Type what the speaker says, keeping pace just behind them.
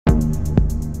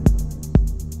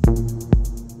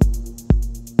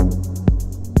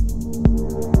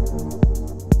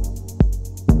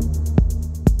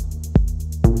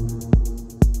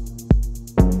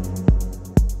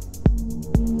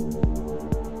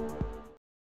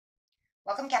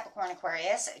Capricorn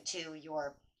Aquarius to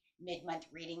your mid-month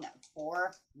reading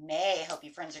for May. Hope you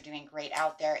friends are doing great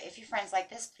out there. If you friends like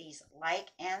this, please like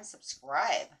and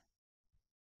subscribe.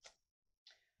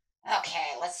 Okay,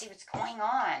 let's see what's going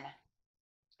on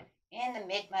in the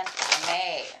mid-month of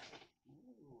May.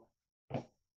 Ooh.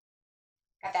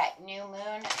 Got that new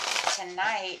moon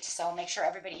tonight, so make sure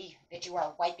everybody that you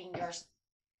are wiping your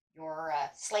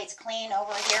slate's clean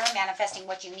over here, manifesting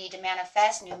what you need to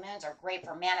manifest. New moons are great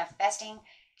for manifesting.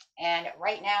 And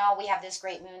right now we have this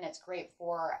great moon that's great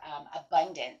for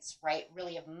abundance, right?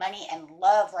 Really of money and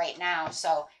love right now.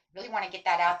 So really want to get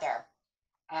that out there.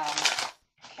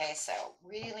 Okay, so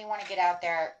really want to get out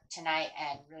there tonight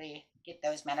and really get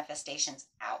those manifestations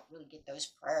out. Really get those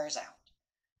prayers out.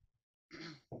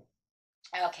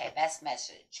 Okay, best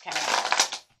message coming out.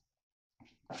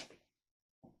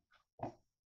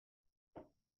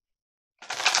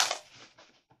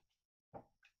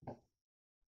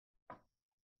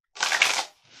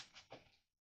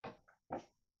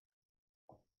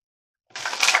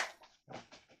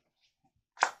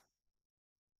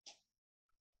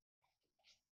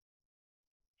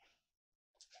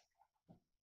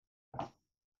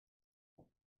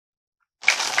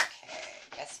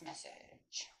 Best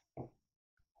message.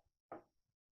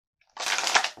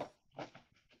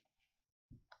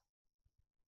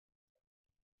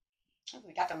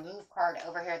 We got the move card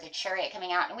over here, the Chariot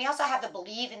coming out. And we also have the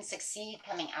Believe and Succeed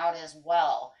coming out as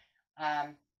well.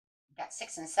 We've got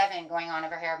 6 and 7 going on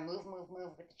over here. Move, move,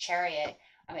 move with the Chariot.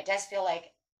 It does feel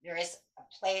like there is a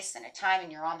place and a time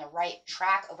and you're on the right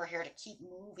track over here to keep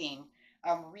moving,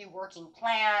 reworking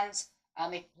plans,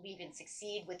 believe and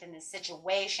succeed within the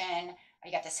situation.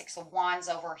 You got the 6 of Wands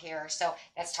over here. So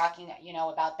that's talking,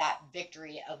 about that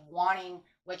victory of wanting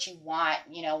what you want,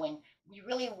 when we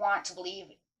really want to believe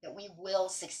that we will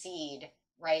succeed,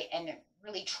 right? And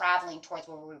really traveling towards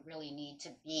where we really need to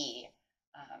be.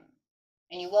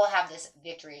 And you will have this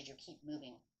victory as you keep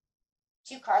moving.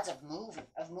 2 cards of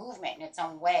movement in its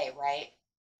own way, right?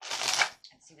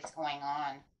 Let's see what's going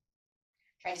on.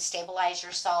 Trying to stabilize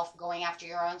yourself, going after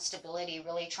your own stability,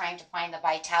 really trying to find the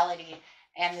vitality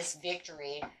and this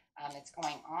victory that's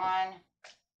going on.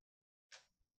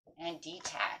 And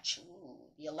detach. Ooh,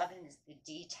 the 11 is the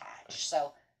detach.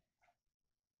 So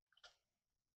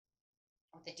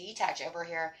with the detach over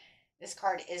here, this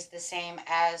card is the same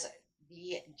as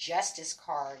the Justice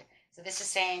card. So this is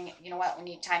saying, you know what, we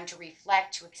need time to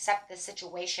reflect, to accept the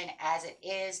situation as it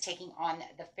is, taking on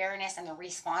the fairness and the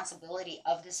responsibility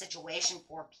of the situation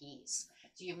for peace.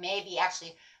 So you may be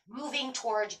actually moving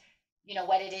towards,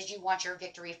 what it is you want your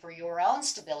victory for your own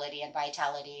stability and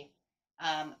vitality,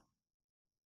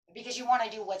 because you want to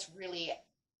do what's really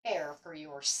fair for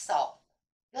yourself.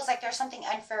 Feels like there's something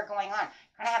unfair going on.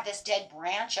 Kind of have this dead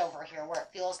branch over here where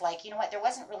it feels like, there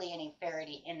wasn't really any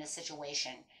fairity in the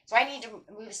situation. So I need to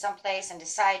move someplace and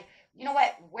decide,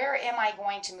 where am I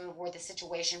going to move where the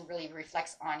situation really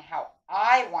reflects on how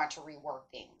I want to rework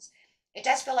things. It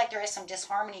does feel like there is some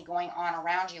disharmony going on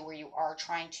around you where you are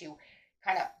trying to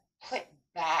kind of put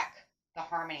back the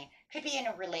harmony. Could be in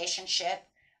a relationship.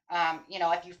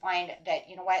 If you find that,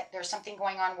 there's something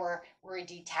going on where we're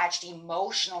detached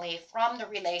emotionally from the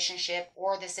relationship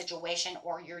or the situation,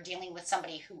 or you're dealing with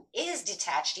somebody who is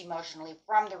detached emotionally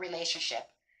from the relationship,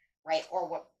 right?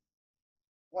 Or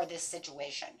this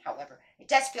situation. However, it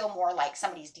does feel more like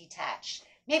somebody's detached.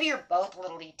 Maybe you're both a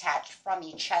little detached from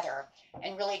each other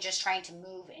and really just trying to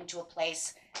move into a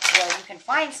place where you can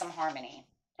find some harmony.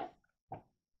 And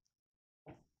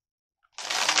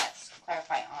let's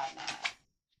clarify on that.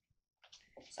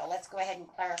 So let's go ahead and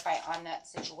clarify on that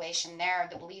situation there,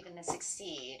 the believe and the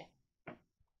succeed.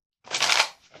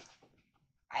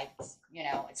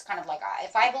 It's kind of like,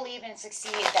 if I believe and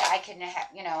succeed that I can,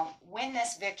 win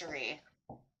this victory,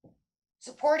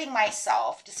 supporting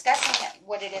myself, discussing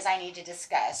what it is I need to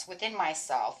discuss within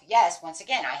myself. Yes, once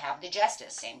again, I have the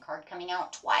Justice, same card coming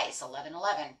out twice,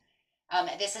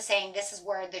 11-11. This is saying this is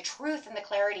where the truth and the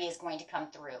clarity is going to come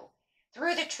through.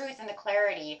 Through the truth and the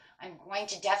clarity, I'm going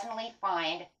to definitely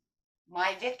find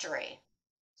my victory.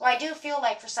 So I do feel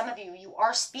like for some of you, you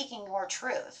are speaking your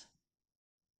truth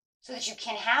so that you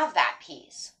can have that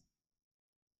peace.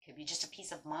 It could be just a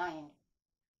peace of mind.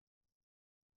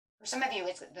 For some of you,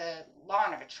 it's the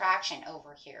law of attraction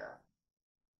over here.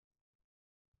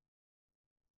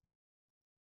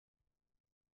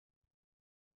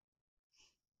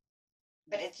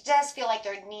 But it does feel like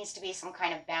there needs to be some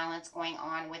kind of balance going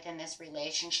on within this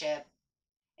relationship.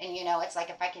 And, it's like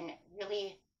if I can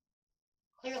really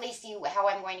clearly see how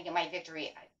I'm going to get my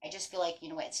victory, I just feel like,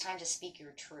 it's time to speak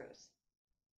your truth.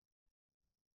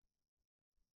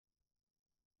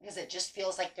 because it just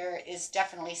feels like there is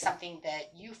definitely something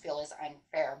that you feel is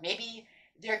unfair. Maybe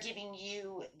they're giving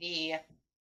you the,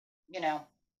 you know,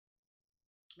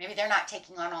 maybe they're not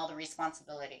taking on all the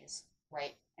responsibilities,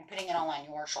 right? And putting it all on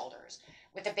your shoulders.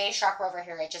 With the base chakra over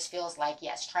here, it just feels like,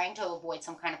 yes, trying to avoid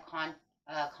some kind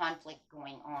of conflict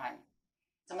going on.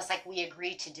 It's almost like we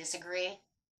agree to disagree.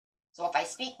 So if I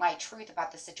speak my truth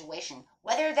about the situation,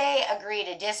 whether they agree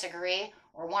to disagree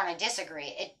or want to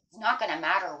disagree, it's not going to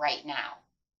matter right now,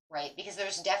 right? Because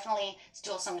there's definitely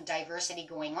still some diversity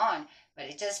going on, but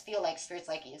it does feel like Spirit's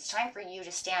like, it's time for you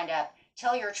to stand up,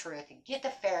 tell your truth, get the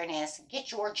fairness,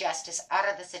 get your justice out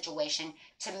of the situation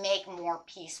to make more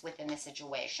peace within the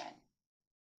situation.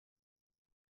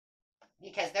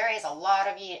 Because there is a lot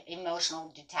of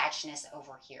emotional detachedness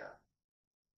over here.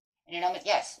 And you know,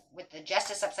 yes, with the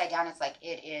justice upside down, it's like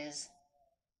it is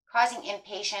causing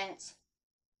impatience,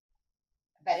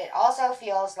 but it also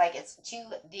feels like it's to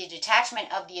the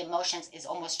detachment of the emotions is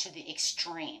almost to the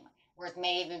extreme, where it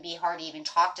may even be hard to even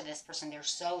talk to this person. They're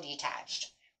so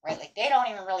detached, right? Like they don't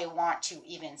even really want to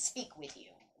even speak with you.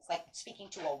 It's like speaking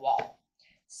to a wall.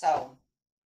 So,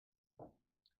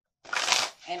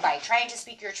 and by trying to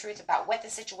speak your truth about what the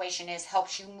situation is,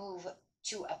 helps you move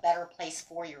to a better place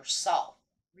for yourself,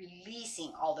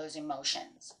 releasing all those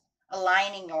emotions,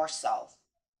 aligning yourself.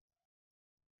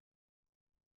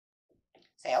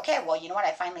 Say, okay, well, you know what?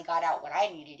 I finally got out what I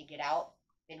needed to get out.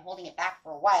 Been holding it back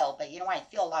for a while, but you know what? I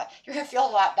feel a lot. You're gonna feel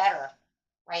a lot better,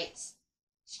 right?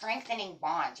 Strengthening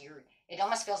bonds. It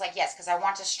almost feels like yes, because I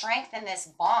want to strengthen this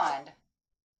bond.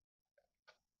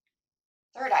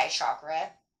 Third eye chakra,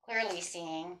 clearly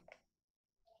seeing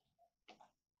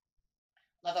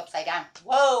love upside down.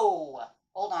 Whoa,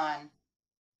 hold on.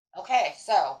 Okay,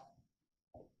 so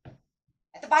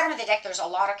at the bottom of the deck, there's a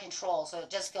lot of control. So it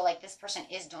does feel like this person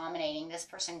is dominating. This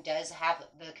person does have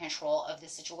the control of the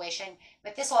situation.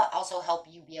 But this will also help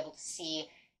you be able to see,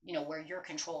 you know, where your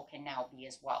control can now be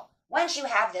as well. Once you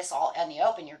have this all in the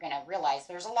open, you're going to realize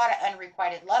there's a lot of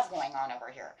unrequited love going on over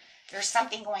here. There's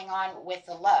something going on with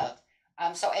the love.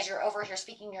 So as you're over here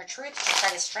speaking your truth to try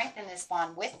to strengthen this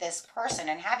bond with this person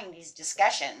and having these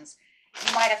discussions,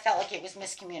 you might have felt like it was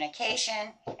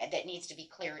miscommunication that needs to be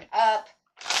cleared up.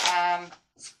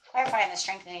 Clarifying the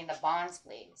strengthening the bonds,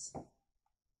 please.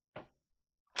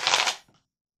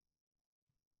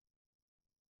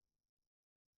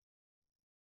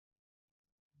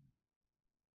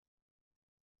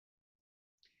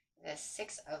 The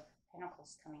Six of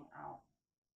Pentacles coming out.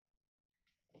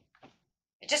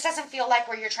 It just doesn't feel like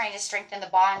where you're trying to strengthen the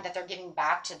bond that they're giving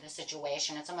back to the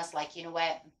situation. It's almost like, you know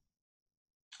what?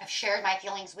 I've shared my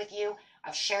feelings with you.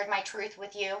 I've shared my truth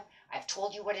with you. I've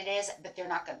told you what it is, but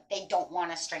they don't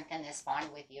want to strengthen this bond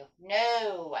with you.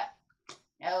 No,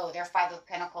 they're Five of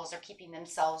Pentacles. They're keeping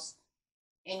themselves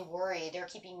in worry. They're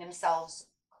keeping themselves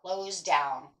closed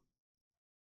down.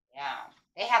 Yeah.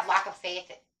 They have lack of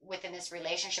faith within this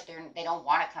relationship. They don't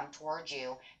want to come towards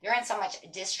you. They're in so much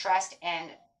distrust and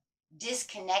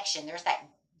disconnection. There's that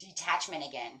detachment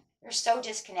again. They're so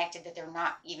disconnected that they're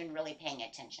not even really paying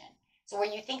attention. So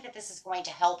where you think that this is going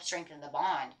to help strengthen the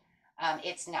bond,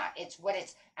 it's not. It's what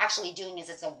it's actually doing is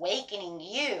it's awakening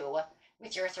you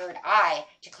with your third eye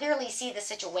to clearly see the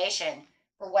situation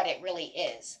for what it really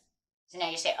is. So now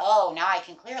you say, oh, now I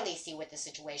can clearly see what the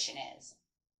situation is.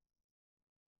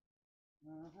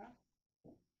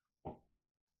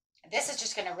 This is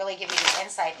just going to really give you the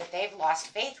insight that they've lost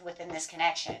faith within this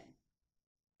connection.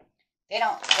 They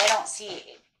don't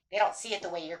see it the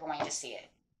way you're going to see it.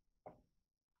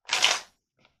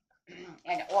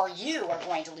 And or you are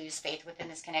going to lose faith within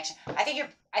this connection. I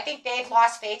think they've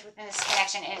lost faith within this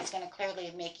connection, and it's going to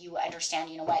clearly make you understand,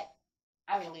 you know what?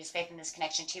 I'm going to lose faith in this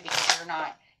connection too, because you're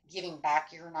not giving back.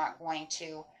 You're not going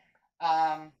to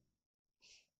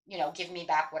give me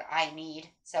back what I need.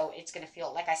 So it's going to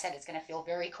feel, like I said, it's going to feel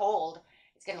very cold.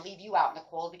 It's going to leave you out in the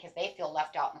cold because they feel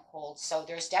left out in the cold. So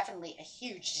there's definitely a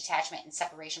huge detachment and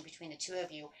separation between the two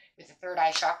of you. With the third eye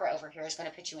chakra over here is going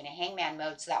to put you in a hangman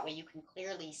mode, so that way you can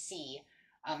clearly see,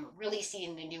 really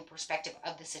seeing the new perspective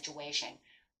of the situation.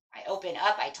 I open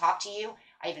up, I talk to you,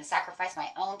 I even sacrifice my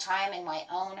own time and my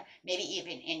own, maybe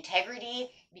even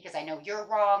integrity, because I know you're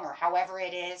wrong or however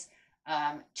it is,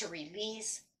 to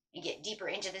release and get deeper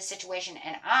into this situation.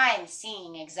 And I'm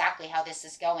seeing exactly how this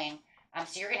is going.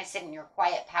 So you're going to sit in your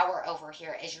quiet power over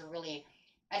here as you're really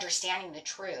understanding the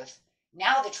truth.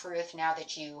 Now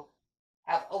that you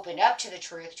have opened up to the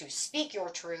truth, to speak your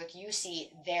truth, you see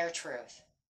their truth.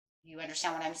 You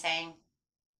understand what I'm saying?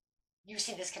 You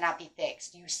see this cannot be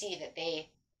fixed. You see that they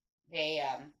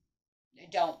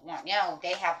don't want, they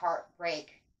have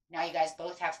heartbreak. Now you guys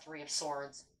both have Three of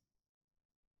Swords.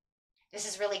 This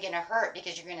is really going to hurt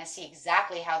because you're going to see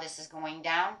exactly how this is going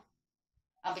down.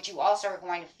 But you also are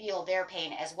going to feel their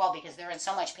pain as well because they're in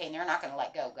so much pain. They're not going to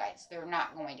let go, guys. They're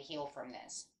not going to heal from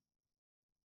this.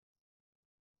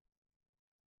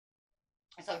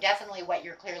 So definitely what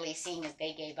you're clearly seeing is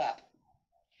they gave up.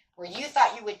 Where you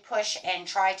thought you would push and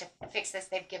try to fix this,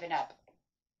 they've given up.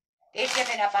 They've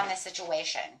given up on this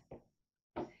situation.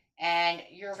 And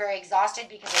you're very exhausted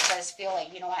because it does feel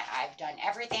like, you know what, I've done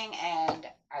everything and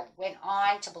I went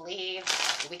on to believe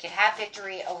that we could have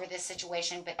victory over this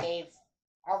situation, but they've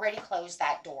already closed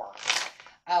that door.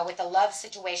 With the love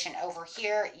situation over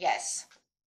here, yes,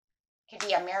 could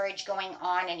be a marriage going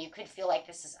on and you could feel like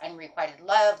this is unrequited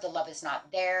love. The love is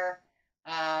not there.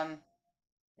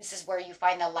 This is where you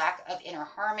find the lack of inner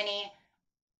harmony.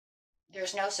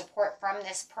 There's no support from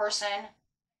this person.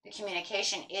 The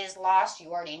communication is lost. You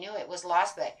already knew it was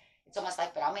lost, but it's almost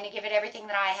like, but I'm going to give it everything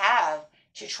that I have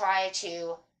to try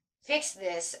to fix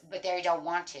this, but they don't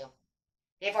want to.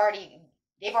 They've already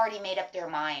made up their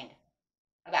mind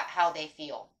about how they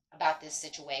feel about this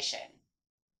situation,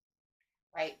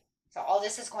 right? So all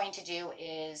this is going to do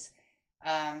is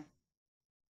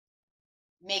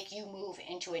make you move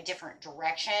into a different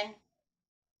direction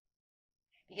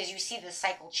because you see the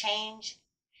cycle change.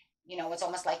 You know, it's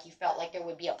almost like you felt like there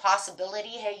would be a possibility.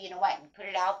 Hey, you know what? Put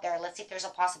it out there. Let's see if there's a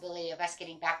possibility of us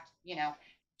getting back, you know,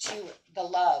 to the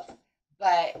love.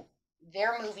 But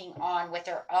they're moving on with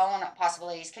their own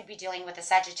possibilities. Could be dealing with a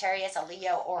Sagittarius, a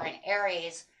Leo, or an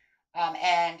Aries.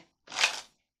 And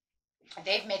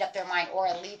they've made up their mind, or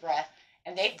a Libra.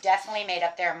 And they've definitely made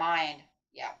up their mind.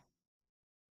 Yeah.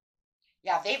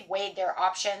 Yeah, they've weighed their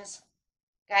options.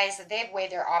 Guys, they've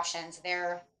weighed their options.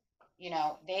 They're, you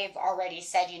know, they've already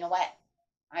said, you know what,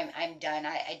 I'm done.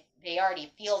 They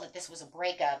already feel that this was a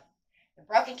breakup. The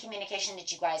broken communication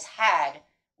that you guys had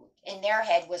in their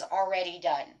head was already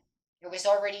done. There was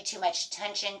already too much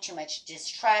tension, too much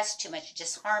distrust, too much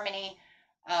disharmony,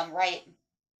 right?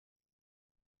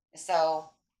 So,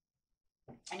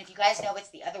 and if you guys know it's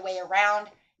the other way around,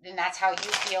 then that's how you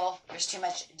feel. There's too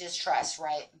much distrust,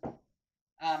 right?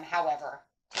 However,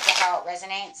 look at how it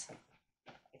resonates.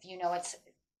 If you know it's,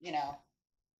 you know,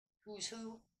 who's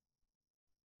who.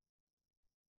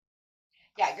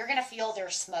 Yeah, you're going to feel their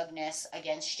smugness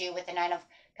against you with the Nine of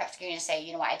Cups. You're going to say,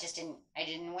 you know what, I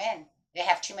didn't win. They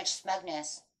have too much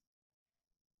smugness.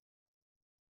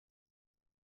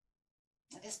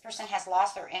 This person has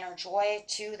lost their inner joy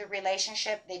to the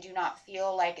relationship. They do not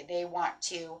feel like they want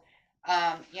to,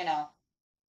 you know,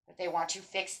 that they want to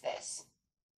fix this.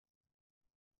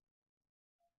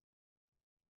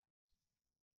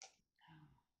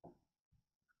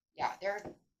 Yeah,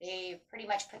 they pretty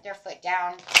much put their foot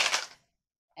down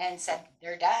and said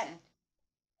they're done.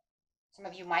 Some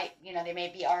of you might, you know, they may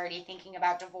be already thinking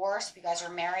about divorce. If you guys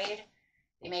are married,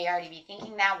 they may already be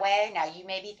thinking that way. Now you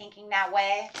may be thinking that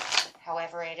way.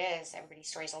 However it is, everybody's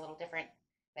story is a little different.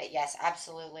 But yes,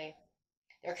 absolutely.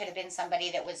 There could have been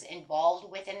somebody that was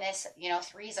involved within this, you know,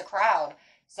 three's a crowd.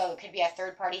 So it could be a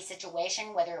third party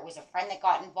situation, whether it was a friend that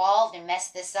got involved and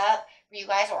messed this up for you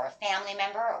guys, or a family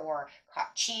member, or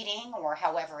caught cheating, or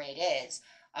however it is.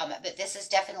 But this is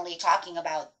definitely talking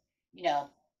about, you know,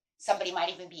 somebody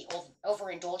might even be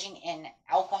overindulging in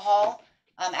alcohol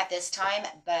at this time,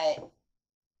 but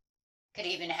could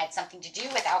even had something to do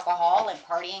with alcohol and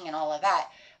partying and all of that.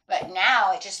 But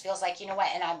now it just feels like, you know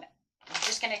what, and I'm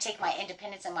just going to take my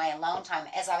independence and my alone time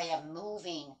as I am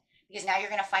moving, because now you're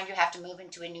going to find you have to move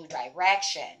into a new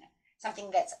direction, something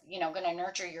that's, you know, going to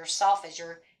nurture yourself as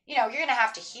you're, you know, you're going to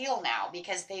have to heal now,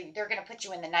 because they're going to put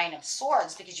you in the Nine of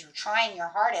Swords because you're trying your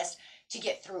hardest to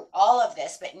get through all of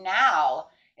this. But now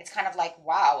it's kind of like,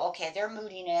 wow, okay, their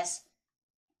moodiness,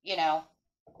 you know,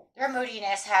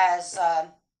 has,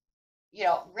 you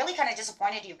know, really kind of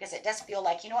disappointed you, because it does feel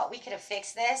like, you know what, we could have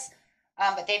fixed this.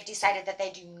 But they've decided that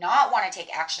they do not want to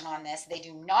take action on this. They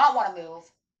do not want to move,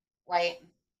 right?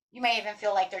 You may even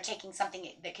feel like they're taking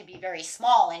something that could be very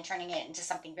small and turning it into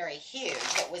something very huge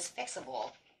that was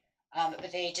fixable.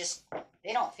 But they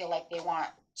don't feel like they don't want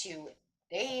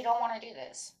to do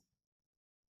this.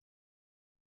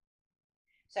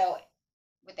 So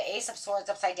with the Ace of Swords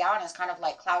upside down is kind of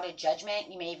like clouded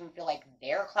judgment. You may even feel like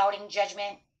they're clouding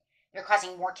judgment. They're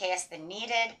causing more chaos than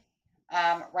needed.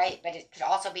 Right? But it could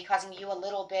also be causing you a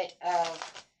little bit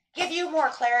of, give you more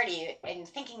clarity and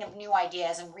thinking of new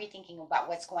ideas and rethinking about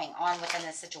what's going on within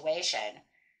the situation.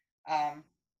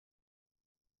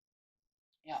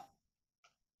 Yeah.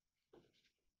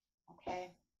 Okay.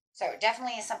 So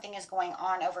definitely something is going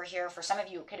on over here. For some of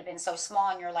you, it could have been so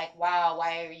small and you're like, wow,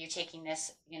 why are you taking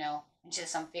this, you know, into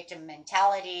some victim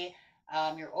mentality?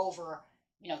 You're over,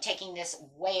 you know, taking this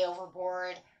way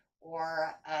overboard,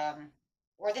 or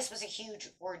this was a huge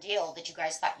ordeal that you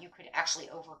guys thought you could actually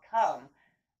overcome,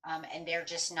 and they're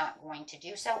just not going to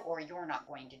do so, or you're not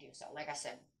going to do so. Like I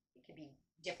said, it could be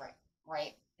different,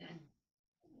 right?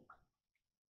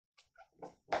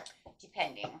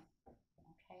 Depending.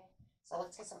 Okay, so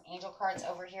let's get some angel cards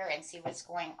over here and see what's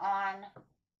going on.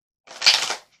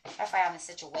 Clarify on the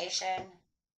situation.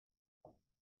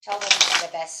 Tell them the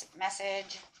best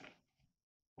message.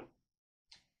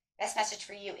 Best message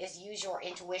for you is use your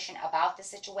intuition about the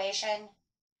situation.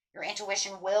 Your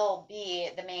intuition will be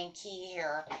the main key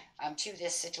here to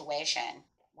this situation,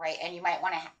 right? And you might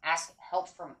want to ask help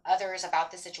from others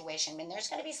about the situation. And there's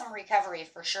going to be some recovery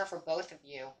for sure for both of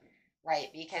you,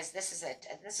 right? Because this is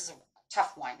a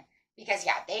tough one. Because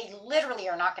yeah, they literally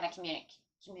are not going to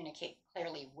communicate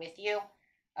clearly with you.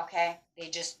 Okay, they're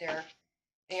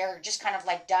just kind of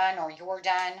like done, or you're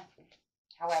done.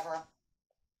 However,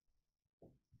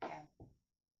 okay,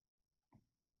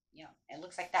 yeah, it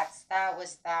looks like that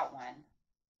was that one.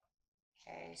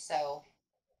 Okay, so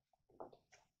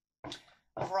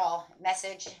overall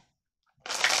message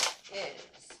is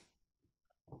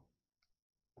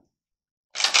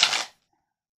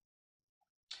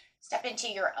step into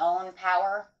your own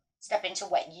power. Step into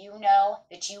what you know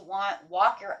that you want.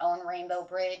 Walk your own rainbow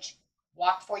bridge.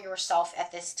 Walk for yourself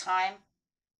at this time,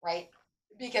 right?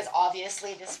 Because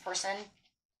obviously this person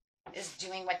is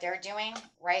doing what they're doing,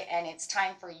 right? And it's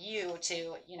time for you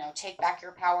to, you know, take back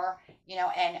your power, you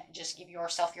know, and just give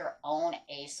yourself your own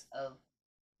Ace of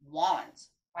Wands.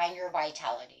 Find your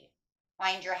vitality.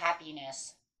 Find your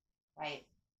happiness, right?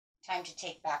 Time to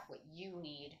take back what you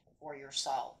need for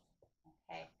yourself,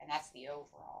 okay? And that's the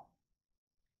overall.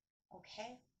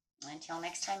 Okay, until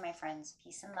next time, my friends,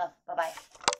 peace and love. Bye-bye.